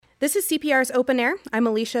This is CPR's Open Air. I'm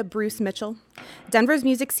Alicia Bruce Mitchell. Denver's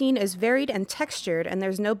music scene is varied and textured, and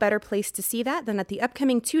there's no better place to see that than at the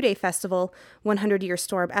upcoming two-day festival, 100 Year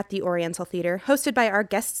Storm, at the Oriental Theater, hosted by our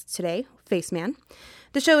guests today, Faceman.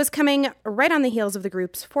 The show is coming right on the heels of the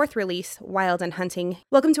group's fourth release, Wild and Hunting.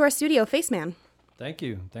 Welcome to our studio, Faceman. Thank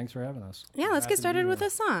you. Thanks for having us. Yeah, let's get started with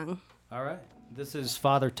a song. All right. This is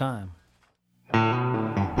Father Time.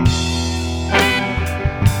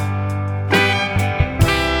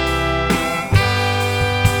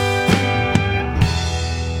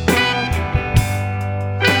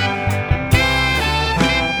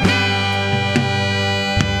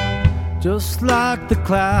 Just like the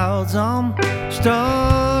clouds, I'm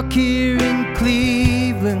stuck here in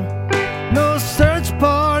Cleveland. No search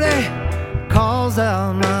party calls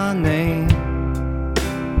out my name.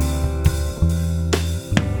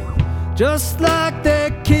 Just like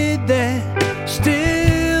that kid that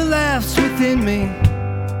still laughs within me.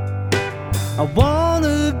 I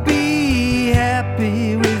wanna be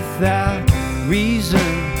happy without reason.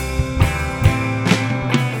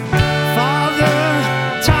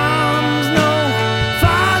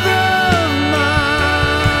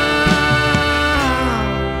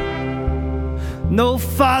 No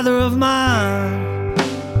father of mine,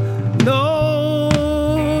 no,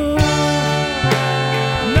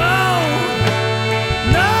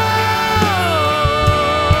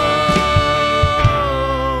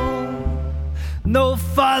 no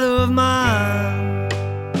father of mine.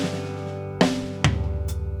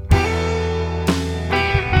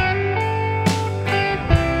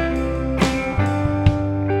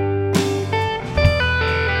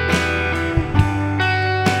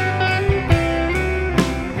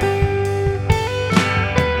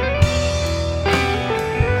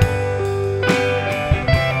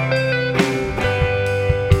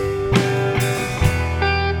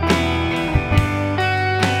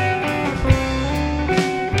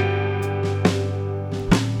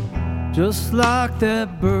 Just like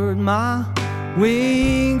that bird, my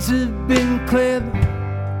wings have been clipped.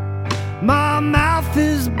 My mouth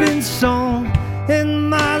has been sewn and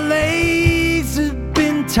my legs have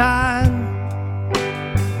been tied.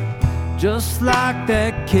 Just like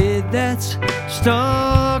that kid that's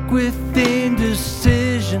stuck with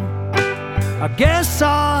indecision. I guess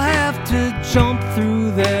I'll have to jump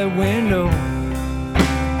through that window.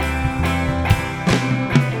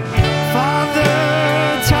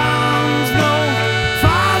 Father Time.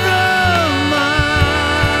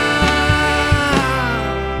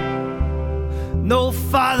 No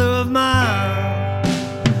father of mine,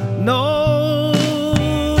 no,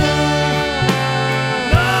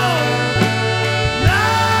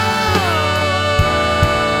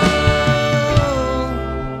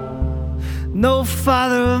 no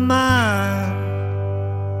father of mine.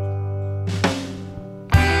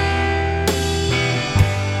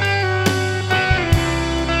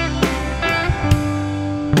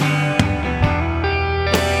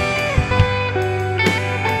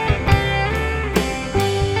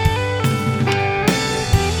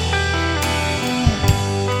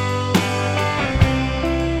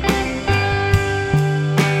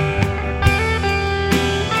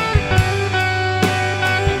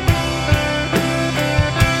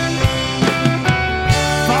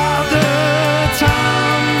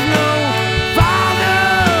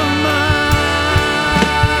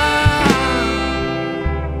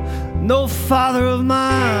 No father of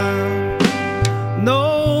mine,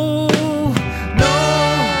 no,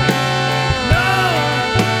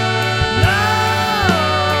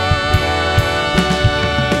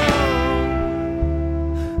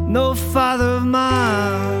 no father of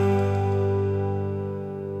mine.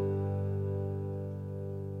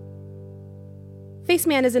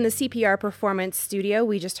 Faceman is in the CPR Performance Studio.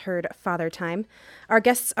 We just heard Father Time. Our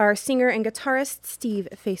guests are singer and guitarist Steve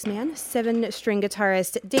Faceman, 7-string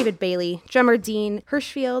guitarist David Bailey, drummer Dean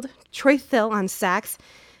Hirschfield, Troy Thill on sax,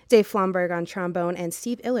 Dave Flomberg on trombone, and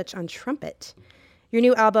Steve Illich on trumpet. Your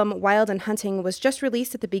new album, Wild and Hunting, was just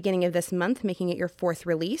released at the beginning of this month, making it your fourth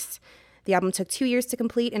release. The album took 2 years to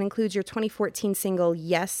complete and includes your 2014 single,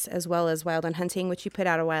 Yes, as well as Wild and Hunting, which you put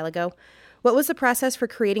out a while ago. What was the process for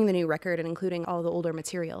creating the new record and including all the older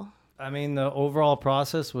material? I mean, the overall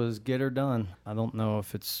process was get her done. I don't know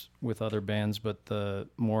if it's with other bands, but the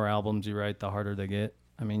more albums you write, the harder they get.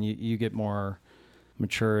 I mean, you get more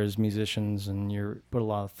mature as musicians and you put a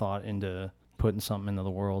lot of thought into putting something into the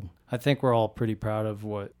world. I think we're all pretty proud of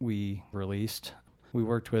what we released. We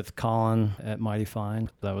worked with Colin at Mighty Fine.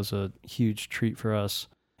 That was a huge treat for us.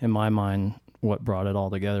 In my mind, what brought it all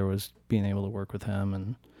together was being able to work with him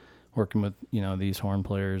and working with, these horn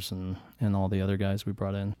players and all the other guys we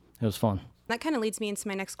brought in. It was fun. That kind of leads me into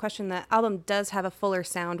my next question. The album does have a fuller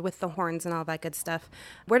sound with the horns and all that good stuff.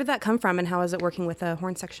 Where did that come from, and how is it working with the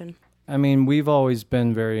horn section? I mean, we've always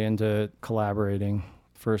been very into collaborating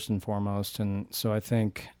first and foremost, and so I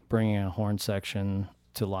think bringing a horn section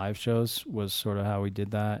to live shows was sort of how we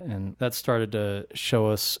did that, and that started to show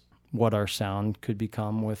us what our sound could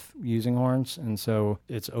become with using horns, and so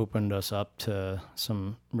it's opened us up to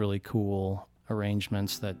some really cool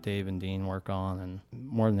arrangements that Dave and Dean work on, and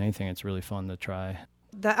more than anything, it's really fun to try.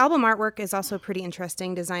 The album artwork is also pretty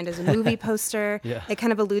interesting, designed as a movie poster. Yeah. It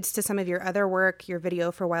kind of alludes to some of your other work, your video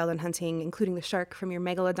for Wild and Hunting, including the shark from your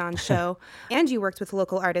Megalodon show. And you worked with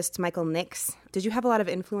local artist Michael Nix. Did you have a lot of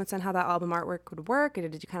influence on how that album artwork would work, or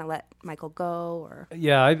did you kind of let Michael go? Or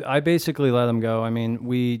Yeah, I basically let him go. I mean,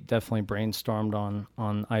 we definitely brainstormed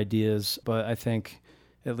on ideas, but I think,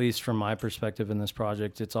 at least from my perspective in this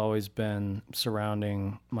project, it's always been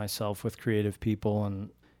surrounding myself with creative people,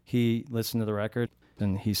 and he listened to the record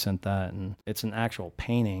and he sent that, and it's an actual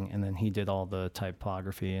painting, and then he did all the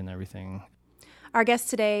typography and everything. Our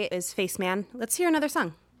guest today is Faceman. Let's hear another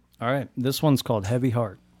song. All right, this one's called Heavy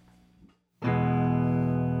Heart.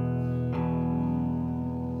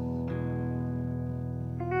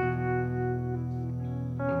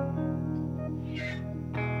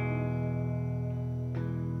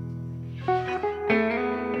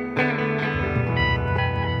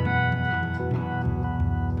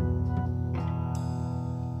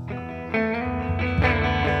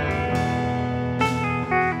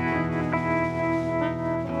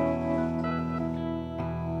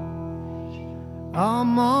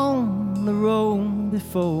 I'm on the road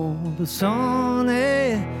before the sun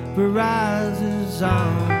ever rises.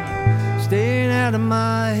 I'm staying out of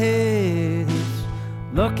my head. It's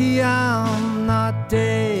lucky I'm not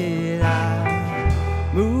dead.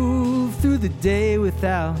 I move through the day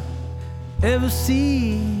without ever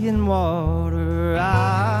seeing water.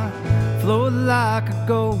 I float like a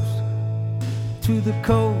ghost to the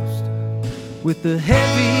coast with a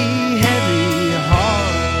heavy, heavy heart.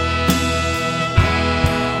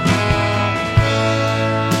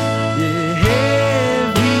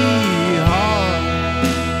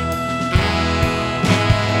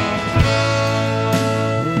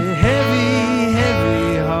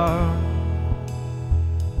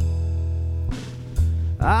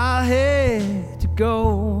 I had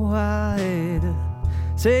to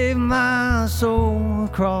save my soul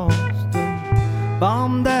across the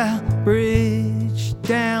bombed out bridge,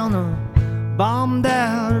 down a bombed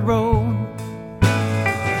out road.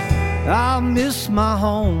 I miss my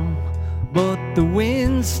home, but the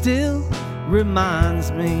wind still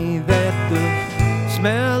reminds me that the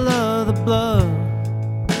smell of the blood,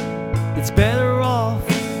 it's better off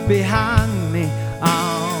behind me.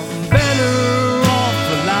 I'm better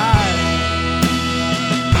off alive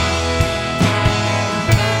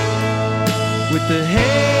with the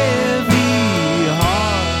heavy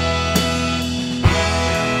heart.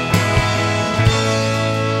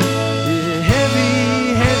 Yeah,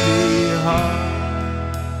 heavy, heavy heart.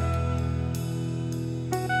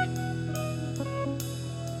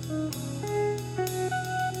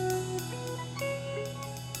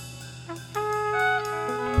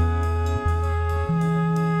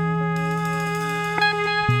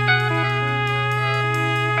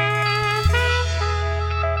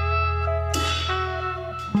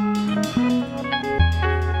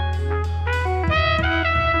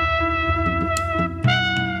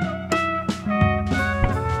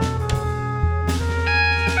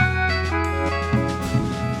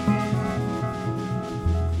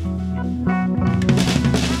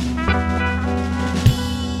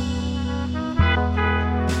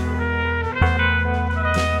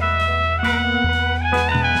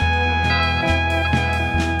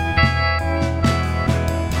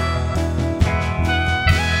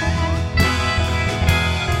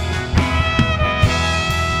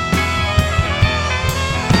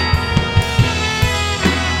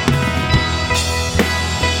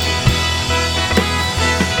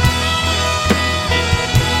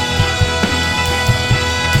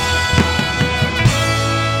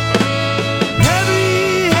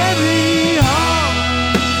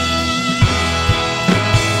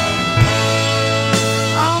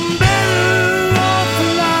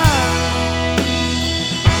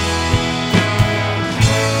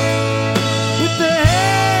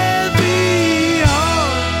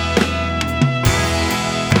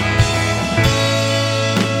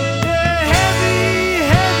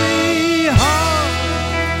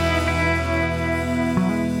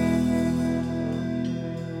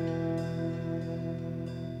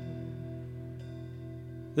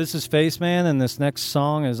 This is Faceman, and this next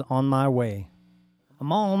song is On My Way.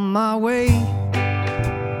 I'm on my way.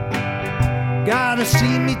 Gotta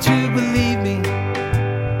see me to believe me.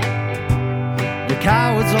 The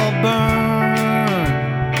cowards all burn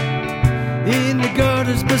in the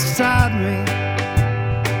gutters beside me,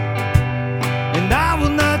 and I will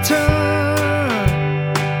not turn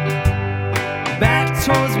back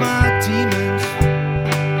towards my demons.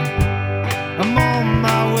 I'm on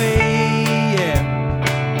my way, yeah.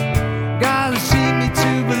 Gotta see me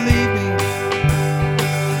to believe me.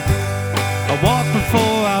 I walk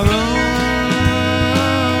before I run.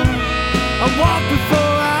 I walk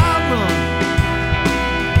before I run.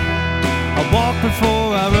 I walk before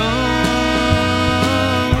I run.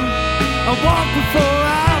 I walk before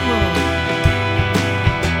I run.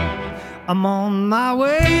 I'm on my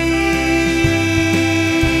way.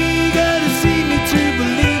 Gotta see me to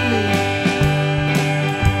believe me.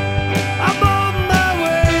 I'm on my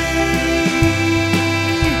way.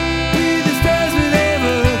 With the stars will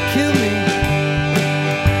never kill me.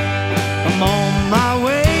 I'm on my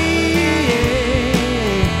way.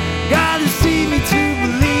 Gotta see me to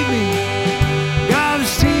believe me. Gotta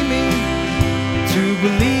see me to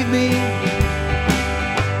believe me.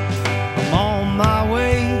 I'm on my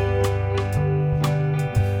way.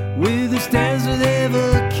 With the stairs that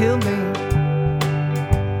ever kill me,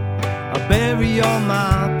 I bury all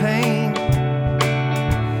my pain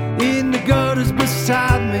in the gutters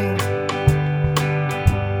beside me,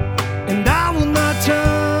 and I will not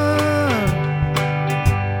turn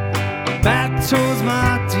back towards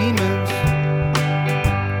my demons.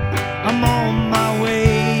 I'm on my way,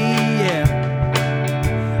 yeah.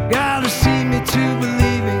 Gotta see me to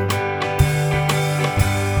believe me.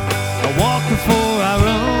 I walk before I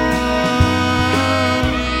run.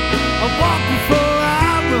 I walk before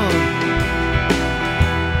I run.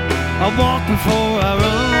 I walk before I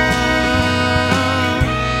run.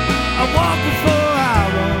 I walk before I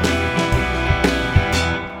run.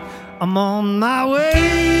 I'm on my way.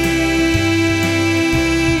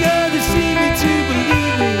 Gotta see me to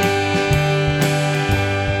believe me.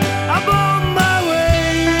 I'm on my way.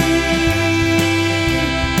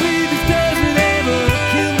 With the stars that never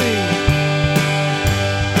kill me.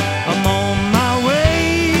 I'm on my way.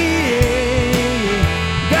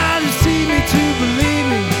 Gotta see me to believe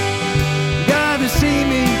me. Gotta see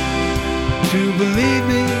me to believe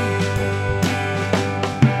me.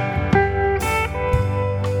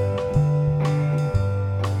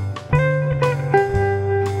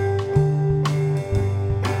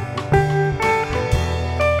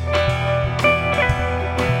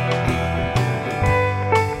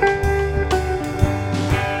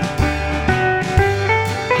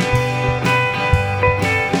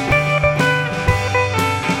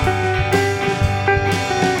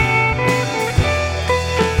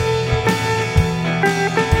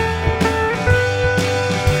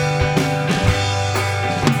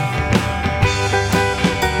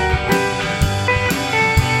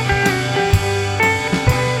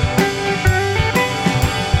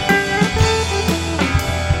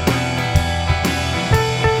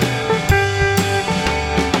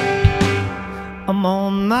 I'm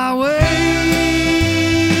on my way.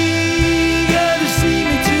 Gotta see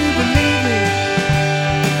me to believe me.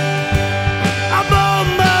 I'm on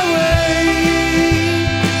my way.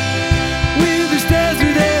 Will the stars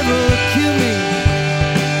would ever kill me?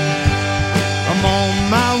 I'm on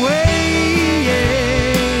my way,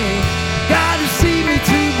 yeah. Gotta see me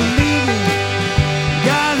to believe me.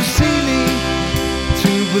 Gotta see me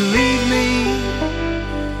to believe me.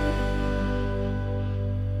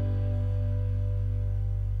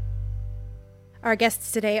 Our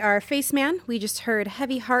guests today are Face Man. We just heard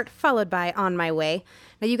Heavy Heart, followed by On My Way.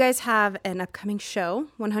 Now, you guys have an upcoming show,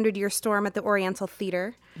 100 Year Storm at the Oriental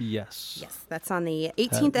Theater. Yes. Yes, that's on the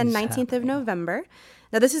 18th and is 19th of November.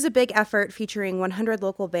 Now, this is a big effort featuring 100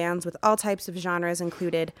 local bands with all types of genres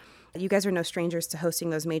included. You guys are no strangers to hosting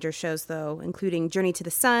those major shows, though, including Journey to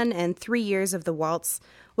the Sun and 3 Years of the Waltz.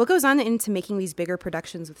 What goes on into making these bigger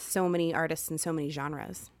productions with so many artists and so many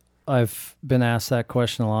genres? I've been asked that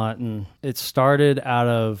question a lot, and it started out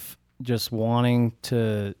of just wanting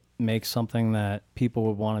to make something that people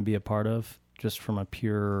would want to be a part of, just from a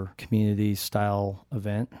pure community style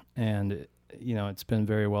event. And, you know, it's been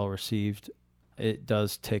very well received. It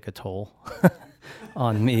does take a toll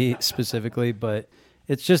on me specifically, but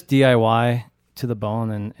it's just DIY to the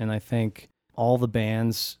bone. And I think all the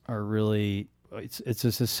bands are really, it's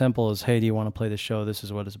just as simple as, hey, do you want to play the show? This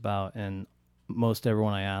is what it's about. And most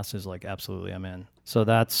everyone I ask is like, absolutely, I'm in. So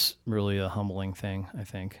that's really a humbling thing, I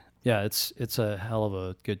think. Yeah, it's a hell of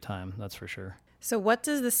a good time, that's for sure. So what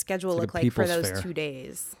does the schedule look like for those 2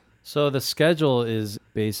 days? So the schedule is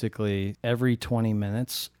basically every 20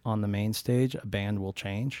 minutes on the main stage, a band will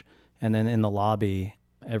change. And then in the lobby,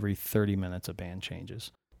 every 30 minutes, a band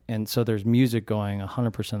changes. And so there's music going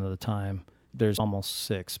 100% of the time. There's almost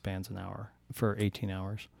 6 bands an hour for 18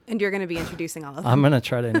 hours. And you're going to be introducing all of them. I'm going to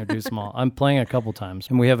try to introduce them all. I'm playing a couple times.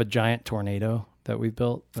 And we have a giant tornado that we've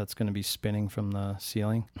built that's going to be spinning from the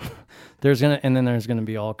ceiling. There's going to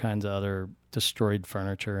be all kinds of other destroyed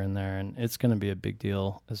furniture in there, and it's going to be a big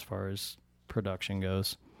deal as far as production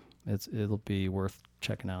goes. It'll be worth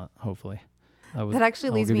checking out, hopefully. That actually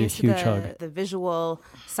leads me to the hug. visual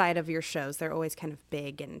side of your shows. They're always kind of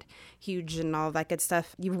big and huge and all that good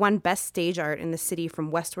stuff. You've won Best Stage Art in the City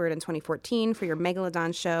from Westward in 2014 for your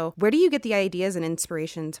Megalodon show. Where do you get the ideas and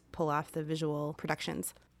inspiration to pull off the visual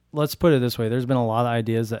productions? Let's put it this way. There's been a lot of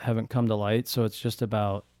ideas that haven't come to light, so it's just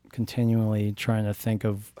about continually trying to think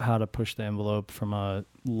of how to push the envelope from a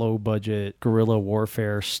low-budget guerrilla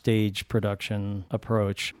warfare stage production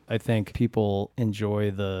approach. I think people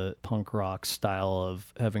enjoy the punk rock style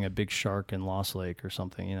of having a big shark in Lost Lake or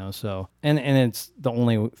something, you know. So and it's the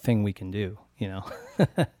only thing we can do, you know.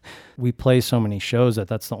 We play so many shows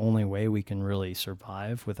that's the only way we can really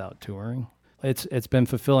survive without touring. It's been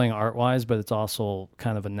fulfilling art-wise, but it's also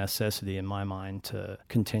kind of a necessity in my mind to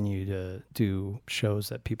continue to do shows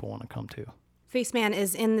that people want to come to. Faceman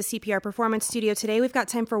is in the CPR Performance Studio today. We've got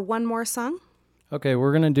time for one more song. Okay,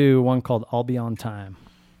 we're going to do one called I'll Be On Time.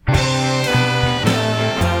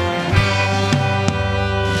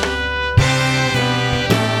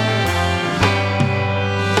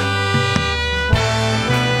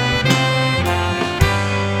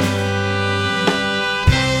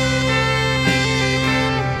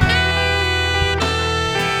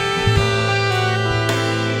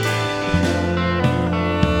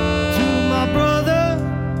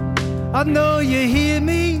 I know you hear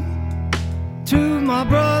me. To my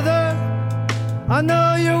brother, I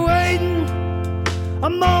know you're waiting.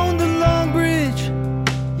 I'm on the Long Bridge,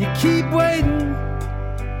 you keep waiting.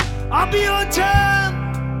 I'll be on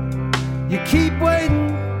time, you keep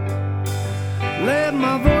waiting. Let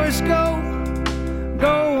my voice go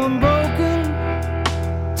unbroken.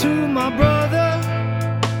 To my brother,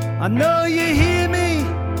 I know you hear me.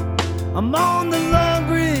 I'm on the Long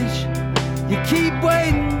Bridge, you keep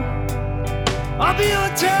waiting. I'll be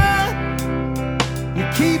on time, you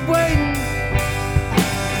keep waiting.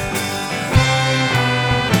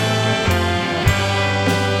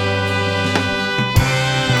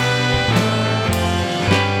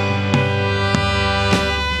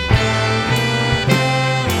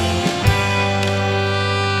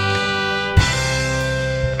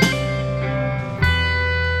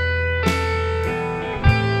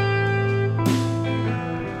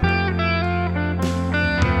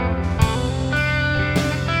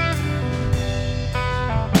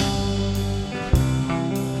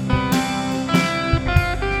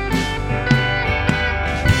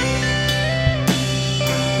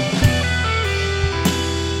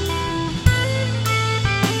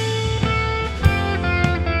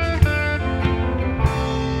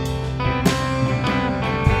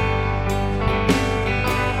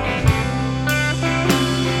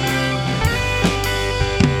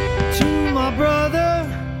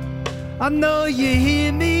 I know you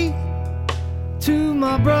hear me. To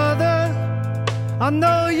my brother, I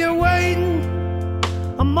know you're waiting.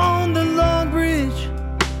 I'm on the Long Bridge,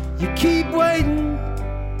 you keep waiting.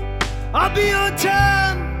 I'll be on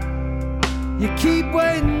time, you keep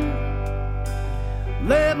waiting.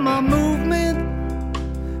 Let my movement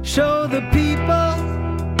show the people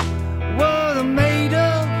what I'm made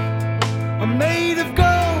of. I'm made of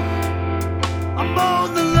gold. I'm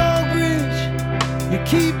on the Long Bridge, you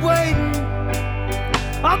keep waiting.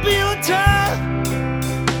 I'll be on time,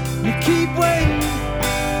 you keep waiting.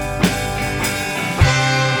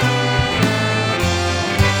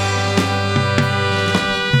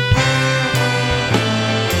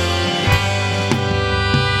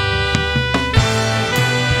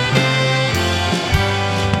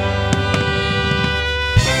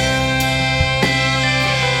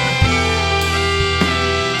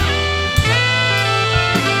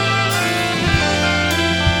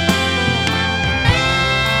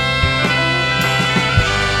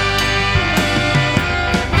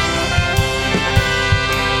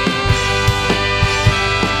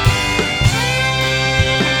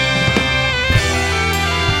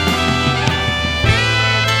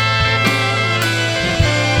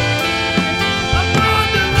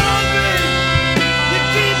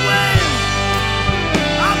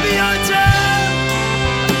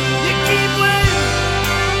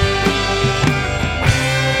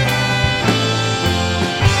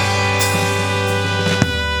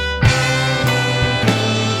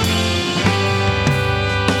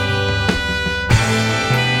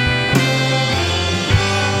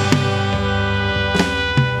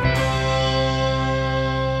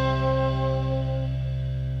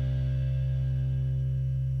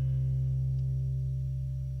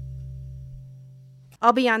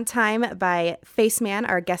 I'll Be on Time by Faceman,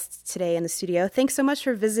 our guest today in the studio. Thanks so much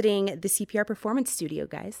for visiting the CPR Performance Studio,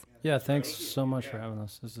 guys. Yeah, thanks so much for having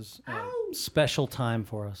us. This is a special time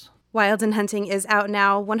for us. Wild and Hunting is out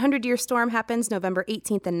now. 100-Year Storm happens November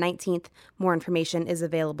 18th and 19th. More information is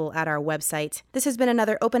available at our website. This has been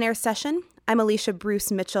another open air session. I'm Alicia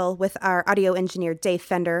Bruce Mitchell with our audio engineer Dave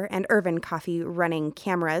Fender and Irvin Coffey running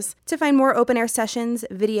cameras. To find more open air sessions,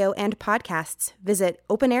 video, and podcasts, visit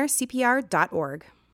openaircpr.org.